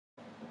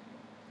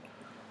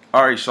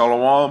Alright,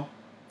 Shalom.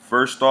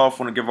 First off,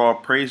 I want to give all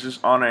praises,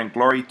 honor, and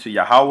glory to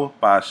Yahweh,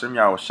 by Hashem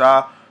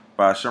Yahushua,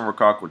 by Hashem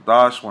Rakak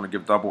Wadash. Want to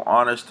give double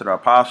honors to the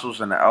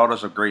apostles and the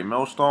elders of Great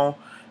Millstone.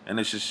 And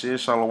it's sincere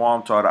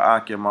Shalom to all the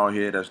Akim out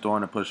here that's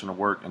doing and pushing the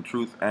work in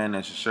truth and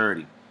in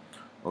sincerity.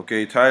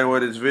 Okay, title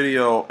of this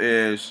video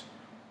is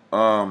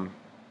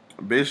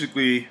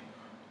basically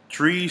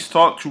trees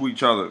talk to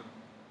each other.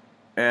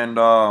 And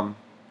I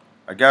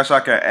guess I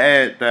can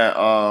add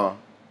that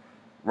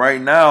right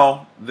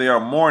now they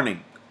are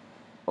mourning.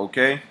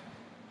 Okay.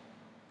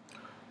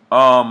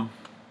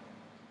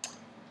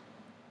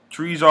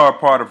 Trees are a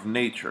part of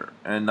nature,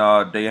 and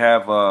they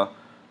have a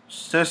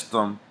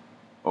system,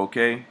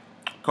 okay,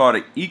 called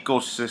an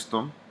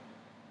ecosystem.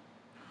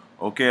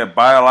 Okay, a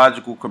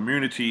biological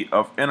community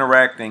of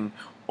interacting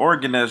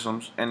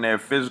organisms in their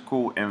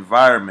physical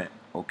environment.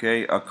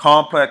 Okay, a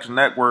complex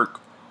network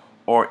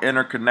or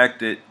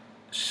interconnected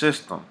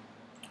system.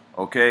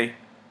 Okay,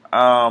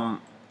 I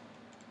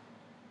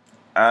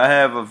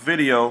have a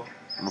video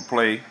I'm gonna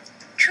play.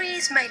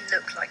 Trees may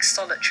look like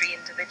solitary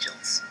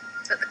individuals,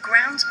 but the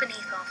ground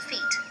beneath our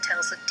feet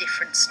tells a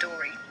different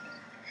story.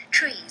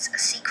 Trees are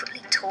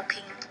secretly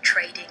talking,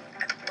 trading,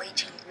 and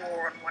waging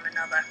war on one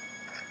another.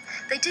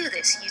 They do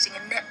this using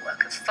a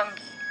network of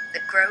fungi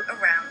that grow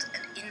around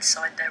and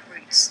inside their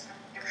roots.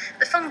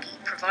 The fungi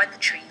provide the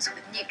trees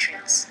with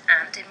nutrients,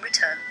 and in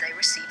return they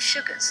receive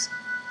sugars.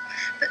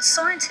 But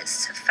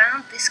scientists have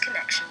found this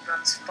connection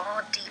runs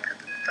far deeper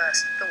than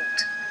first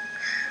thought.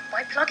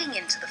 By plugging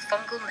into the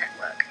fungal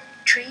network,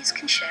 trees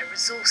can share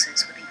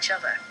resources with each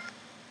other.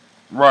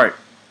 Right.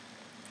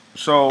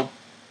 So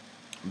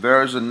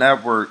there is a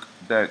network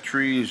that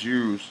trees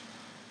use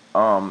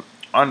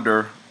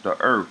under the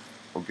earth,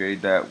 okay,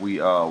 that we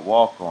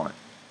walk on.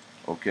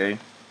 Okay.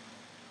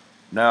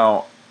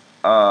 Now,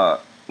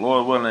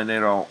 Lord willing, they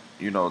don't,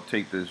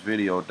 take this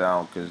video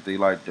down because they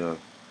like to,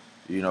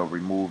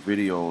 remove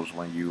videos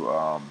when you,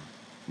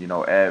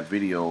 add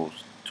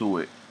videos to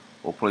it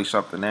or play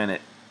something in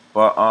it.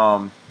 But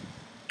I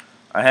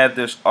have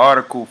this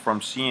article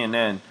from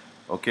CNN,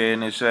 okay,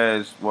 and it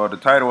says, well, the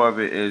title of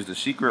it is "The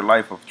Secret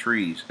Life of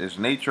Trees. Is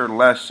Nature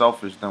Less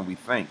Selfish Than We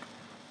Think?"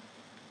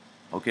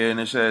 Okay, and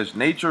it says,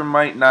 nature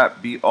might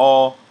not be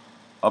all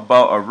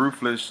about a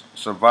ruthless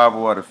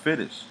survival of the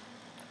fittest.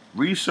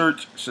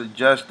 Research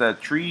suggests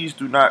that trees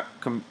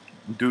don't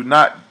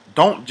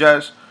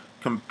just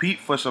compete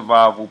for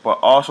survival, but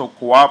also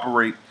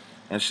cooperate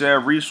and share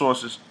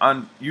resources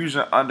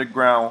using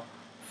underground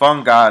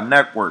fungi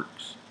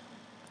networks.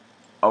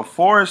 A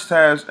forest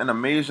has an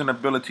amazing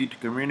ability to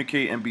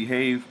communicate and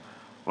behave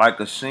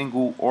like a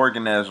single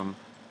organism,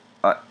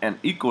 an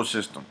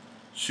ecosystem.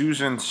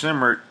 Susan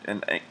Simmert,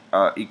 an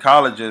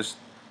ecologist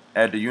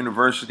at the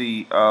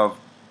University of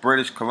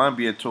British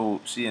Columbia,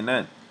 told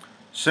CNN.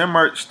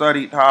 Simmert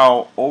studied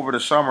how, over the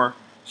summer,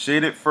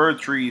 shaded fir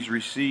trees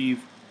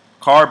receive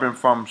carbon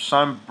from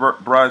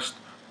sun-brushed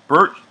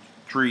birch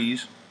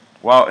trees,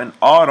 while in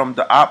autumn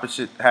the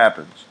opposite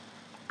happens.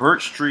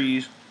 Birch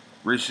trees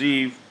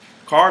receive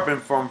carbon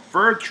from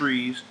fir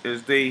trees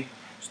as they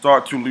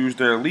start to lose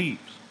their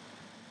leaves.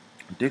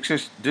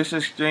 This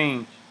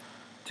exchange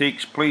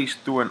takes place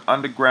through an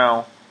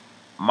underground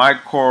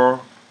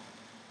mycorrhizal,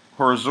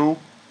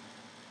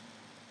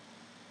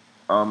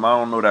 I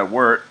don't know that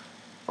word,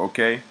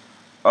 okay,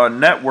 a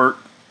network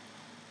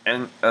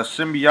and a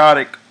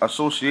symbiotic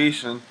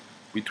association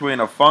between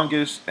a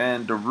fungus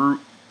and the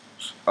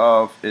roots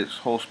of its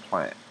host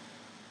plant,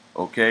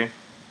 okay.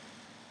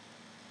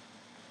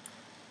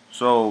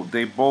 So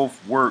they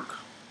both work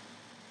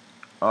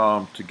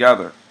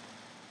together,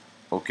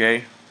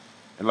 okay?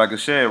 And like I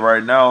said,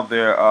 right now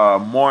they're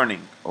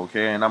mourning,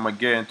 okay? And I'm going to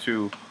get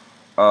into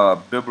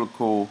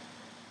biblical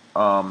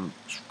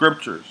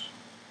scriptures,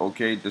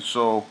 okay?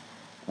 So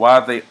why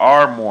they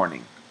are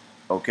mourning,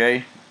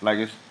 okay?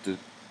 Like the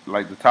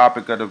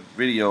topic of the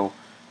video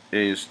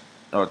is,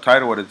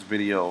 title of this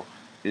video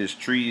is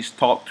 "Trees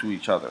Talk to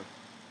Each Other,"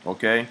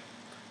 okay?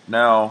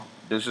 Now,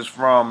 this is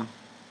from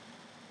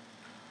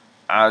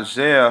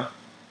Isaiah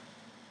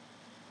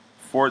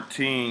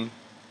 14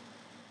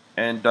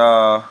 and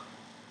 4.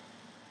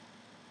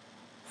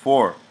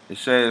 It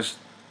says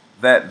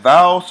that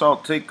thou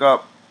shalt take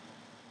up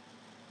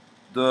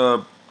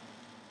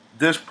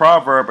this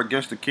proverb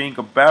against the king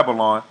of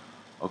Babylon.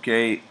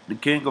 Okay, the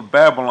king of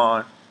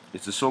Babylon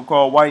is the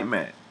so-called white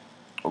man.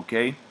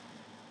 Okay,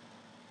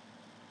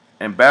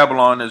 and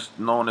Babylon is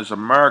known as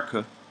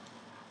America.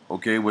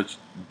 Okay, which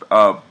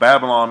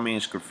Babylon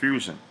means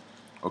confusion.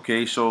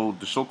 Okay, so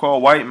the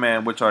so-called white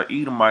man, which are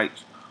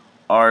Edomites,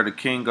 are the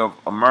king of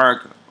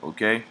America.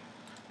 Okay,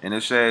 and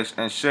it says,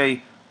 and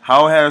say,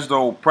 how has the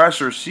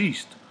oppressor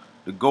ceased?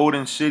 The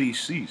golden city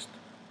ceased.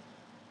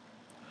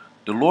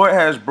 The Lord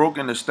has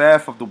broken the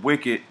staff of the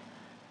wicked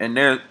and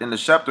the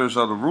scepters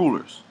of the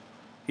rulers.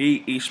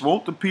 He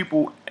smote the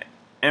people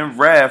in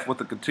wrath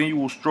with a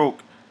continual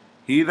stroke.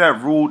 He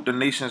that ruled the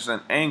nations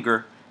in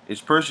anger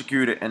is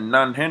persecuted, and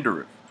none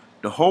hindereth.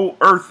 The whole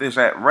earth is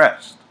at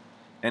rest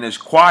and is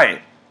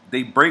quiet.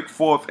 They break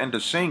forth into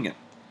singing.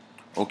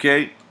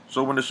 Okay,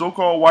 So when the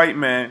so-called white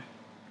man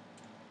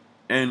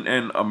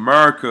in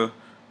America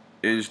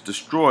is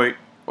destroyed,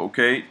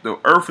 okay, the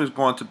earth is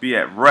going to be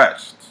at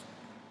rest.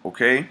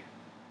 Okay?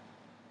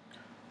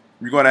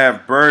 You're going to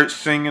have birds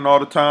singing all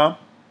the time.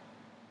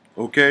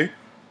 Okay?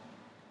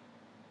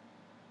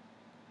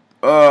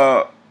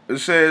 It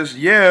says,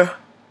 yeah,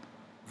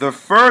 the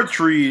fir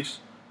trees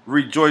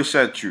rejoice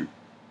at you.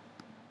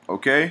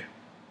 Okay?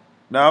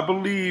 Now I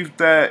believe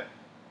that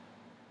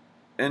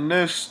in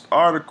this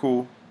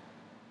article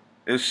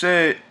it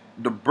said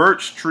the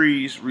birch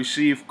trees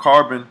receive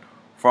carbon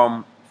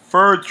from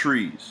fir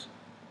trees.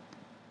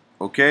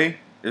 Okay?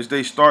 As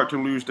they start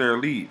to lose their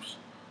leaves.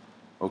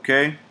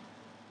 Okay?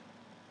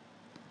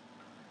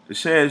 It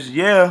says,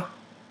 yeah,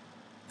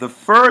 the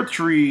fir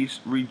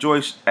trees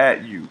rejoice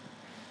at you.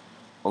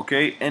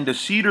 Okay? And the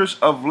cedars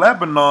of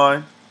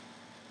Lebanon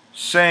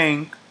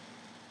saying,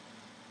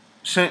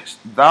 since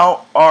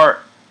thou art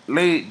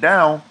laid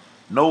down,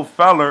 no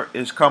feller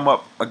is come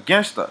up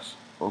against us.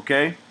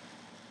 Okay?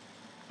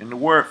 And the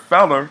word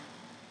feller,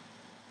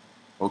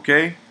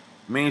 okay,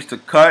 means to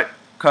cut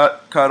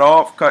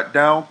off, cut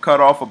down, cut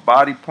off a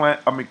body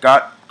plant.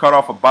 Cut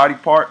off a body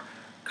part,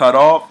 cut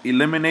off,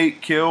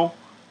 eliminate, kill,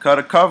 cut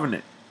a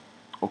covenant.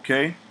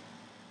 Okay?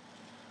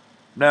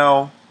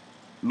 Now,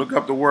 look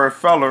up the word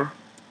feller.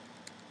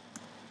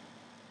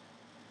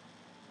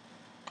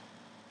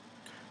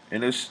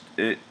 And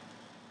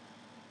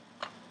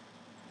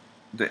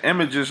the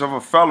images of a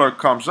feller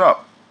comes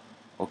up.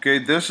 Okay,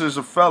 this is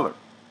a feller.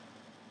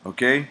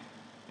 Okay?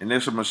 And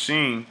there's a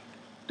machine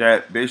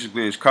that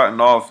basically is cutting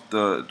off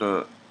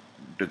the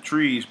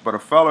trees, but a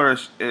feller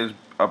is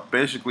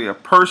basically a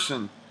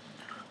person,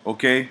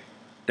 okay,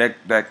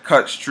 that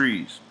cuts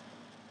trees.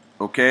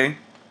 Okay?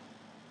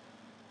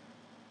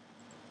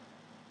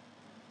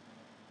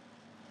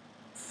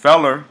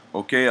 Feller,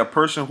 okay, a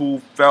person who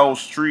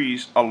fells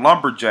trees, a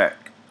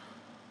lumberjack,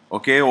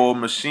 okay, or a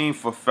machine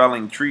for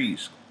felling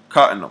trees,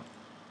 cutting them,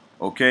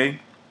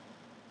 okay?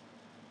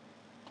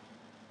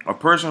 A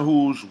person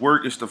whose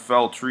work is to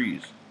fell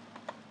trees,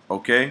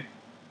 okay?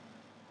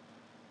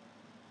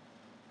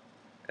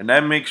 And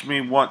that makes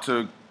me want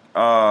to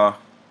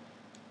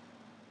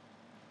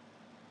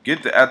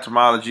get the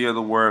etymology of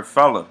the word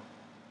fella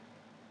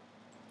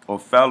or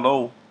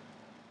fellow,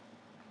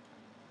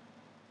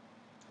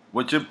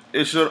 which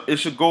it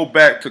should go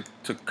back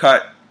to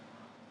cut,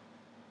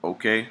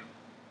 okay?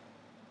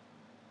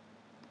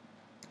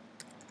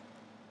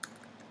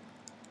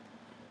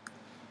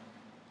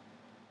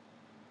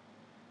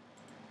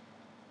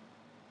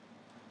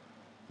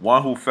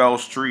 One who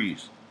fells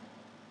trees,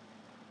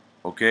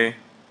 okay?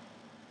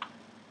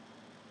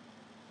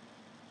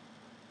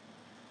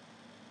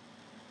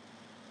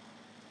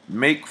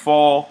 Make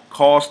fall,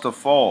 cause to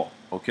fall,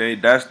 okay?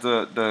 That's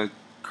the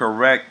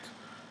correct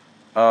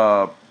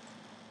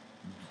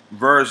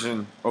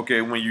version,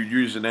 okay, when you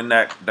use it in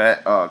that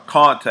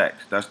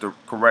context. That's the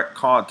correct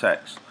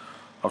context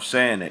of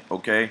saying it,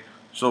 okay?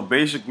 So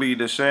basically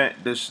this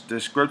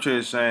scripture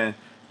is saying,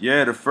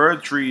 yeah, the fir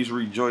trees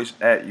rejoice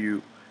at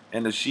you,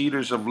 and the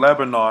cedars of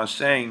Lebanon,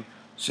 saying,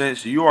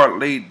 since you are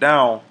laid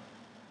down,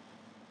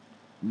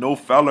 no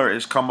feller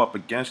is come up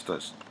against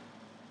us.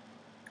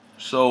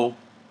 So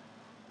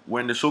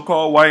when the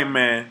so-called white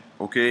man,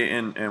 okay,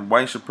 and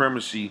white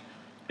supremacy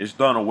is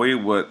done away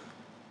with,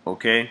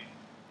 okay,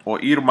 or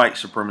Edomite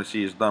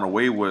supremacy is done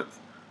away with,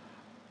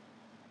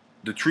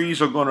 the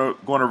trees are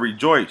gonna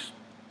rejoice,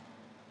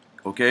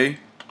 okay?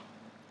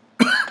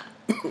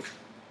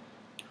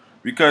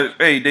 Because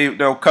hey,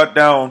 they'll cut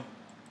down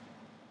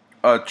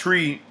a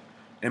tree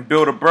and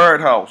build a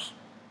birdhouse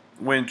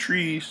when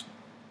trees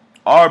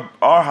are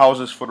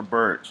houses for the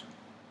birds.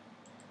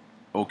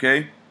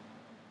 Okay?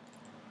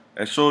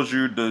 That shows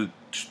you the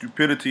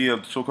stupidity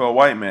of the so-called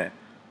white man.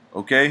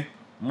 Okay?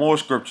 More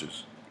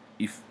scriptures.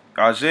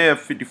 Isaiah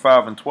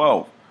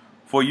 55:12.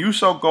 For you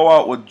shall go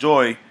out with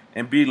joy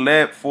and be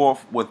led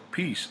forth with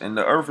peace, and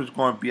the earth is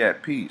going to be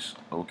at peace.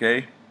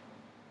 Okay?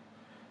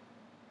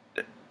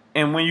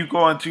 And when you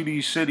go into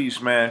these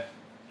cities, man,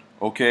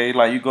 okay,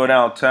 like you go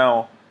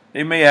downtown,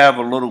 they may have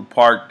a little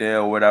park there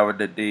or whatever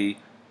that they,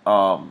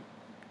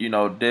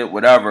 did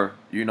whatever,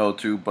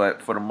 to.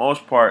 But for the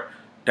most part,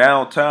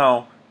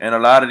 downtown and a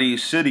lot of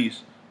these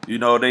cities,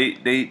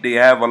 they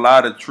have a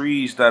lot of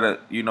trees that are,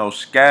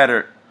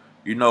 scattered,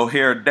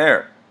 here and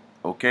there,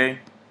 okay.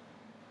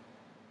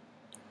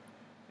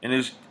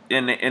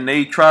 And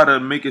they try to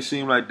make it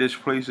seem like this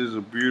place is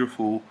a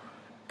beautiful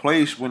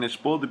place when it's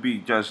supposed to be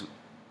just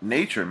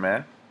nature,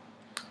 man.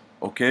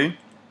 Okay.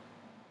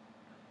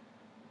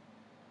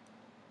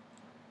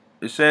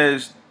 It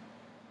says,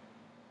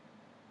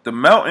 the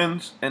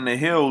mountains and the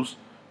hills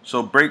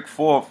shall break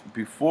forth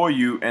before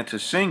you into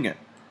singing.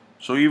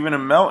 So even the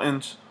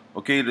mountains,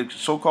 okay, the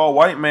so-called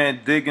white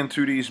man dig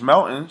into these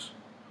mountains,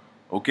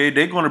 okay,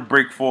 they're going to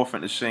break forth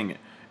into singing.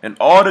 And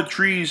all the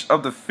trees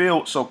of the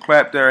field shall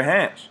clap their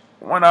hands.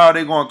 When are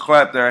they going to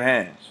clap their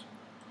hands?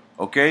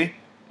 Okay?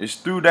 It's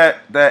through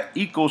that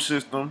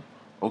ecosystem,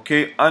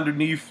 okay,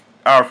 underneath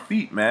our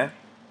feet, man.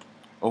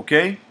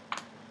 Okay?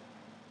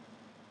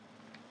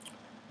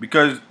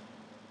 because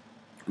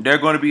they're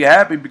going to be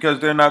happy because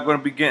they're not going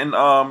to be getting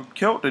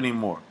killed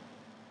anymore.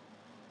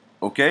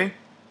 Okay?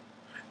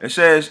 It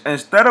says,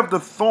 instead of the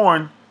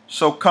thorn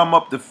shall come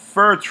up the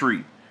fir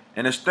tree,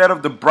 and instead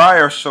of the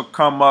briar shall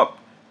come up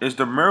is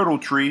the myrtle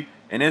tree,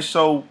 and it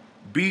shall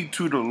be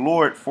to the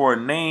Lord for a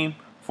name,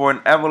 for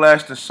an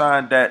everlasting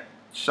sign that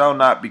shall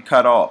not be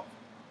cut off.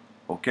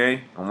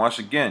 Okay? And once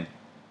again,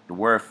 the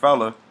word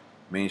fella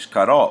means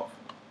cut off.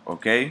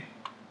 Okay?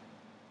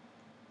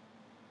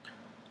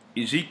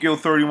 Ezekiel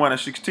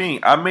 31:16.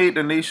 I made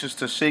the nations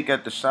to shake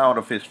at the sound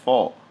of his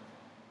fall.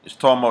 It's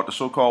talking about the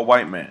so-called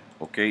white man.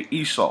 Okay?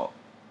 Esau.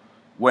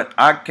 When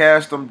I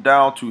cast them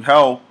down to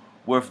hell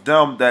with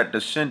them that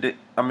descended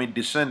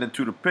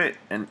to the pit.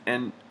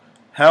 And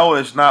hell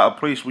is not a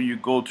place where you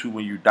go to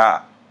when you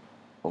die.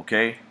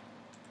 Okay?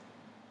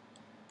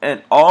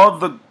 And all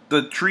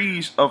the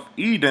trees of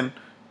Eden,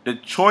 the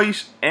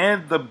choice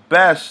and the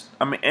best,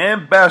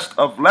 and best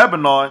of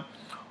Lebanon,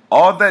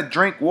 all that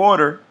drink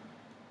water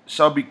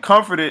shall be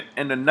comforted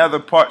in the nether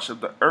parts of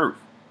the earth.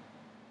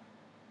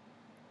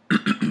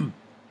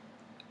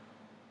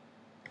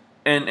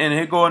 and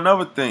here go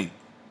another thing.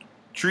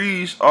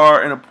 Trees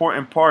are an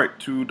important part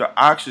to the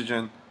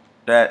oxygen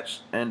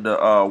that's in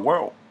the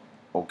world.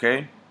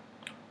 Okay?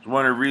 It's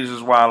one of the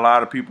reasons why a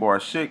lot of people are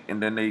sick,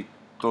 and then they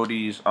throw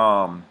these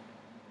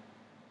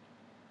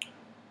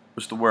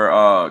what's the word,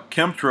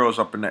 chemtrails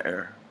up in the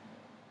air.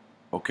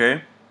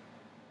 Okay?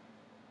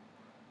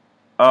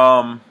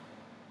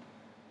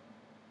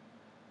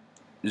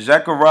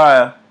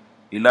 Zechariah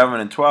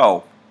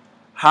 11:12.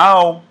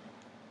 How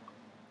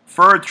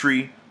fir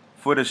tree,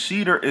 for the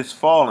cedar is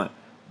fallen,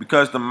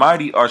 because the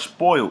mighty are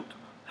spoiled.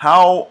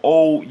 How,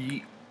 O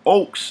ye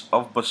oaks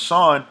of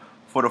Bashan,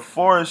 for the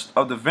forest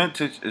of the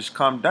vintage is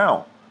come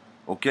down.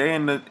 Okay,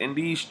 and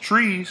these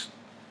trees,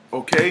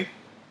 okay,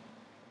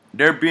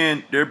 they're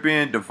being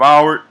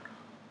devoured.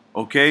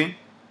 Okay,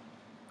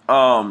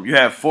 you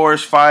have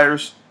forest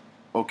fires.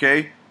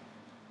 Okay,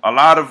 a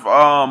lot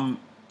of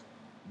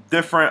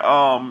different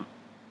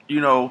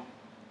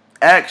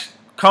acts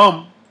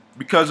come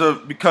because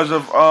of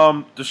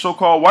the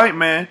so-called white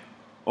man.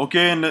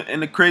 Okay,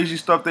 and the crazy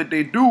stuff that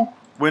they do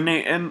when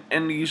they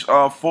in these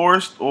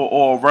forests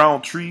or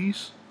around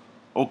trees.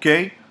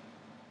 Okay,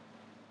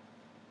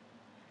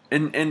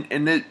 and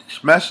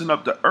it's messing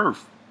up the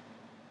earth.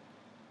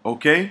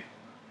 Okay,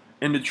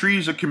 and the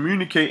trees are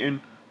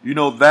communicating,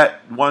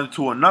 that one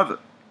to another.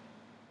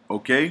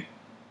 Okay,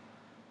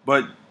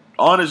 but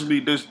honestly,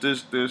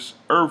 this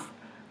earth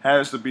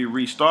has to be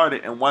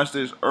restarted, and once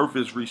this earth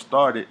is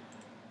restarted,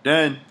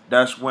 then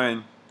that's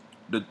when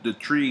the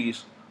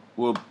trees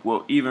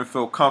will even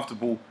feel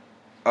comfortable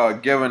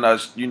giving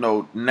us,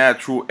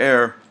 natural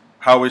air,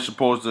 how we're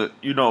supposed to,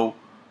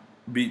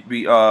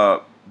 be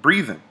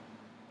breathing.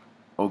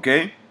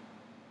 Okay?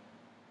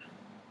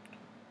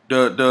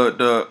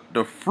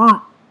 The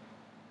fruit,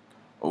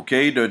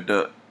 okay,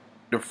 the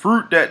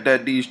fruit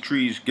that these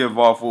trees give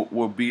off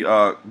will be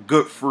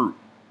good fruit.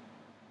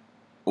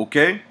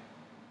 Okay?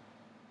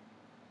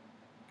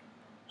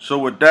 So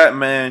with that,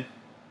 man,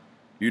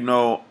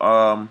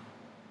 I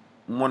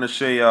want to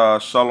say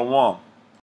Shalom.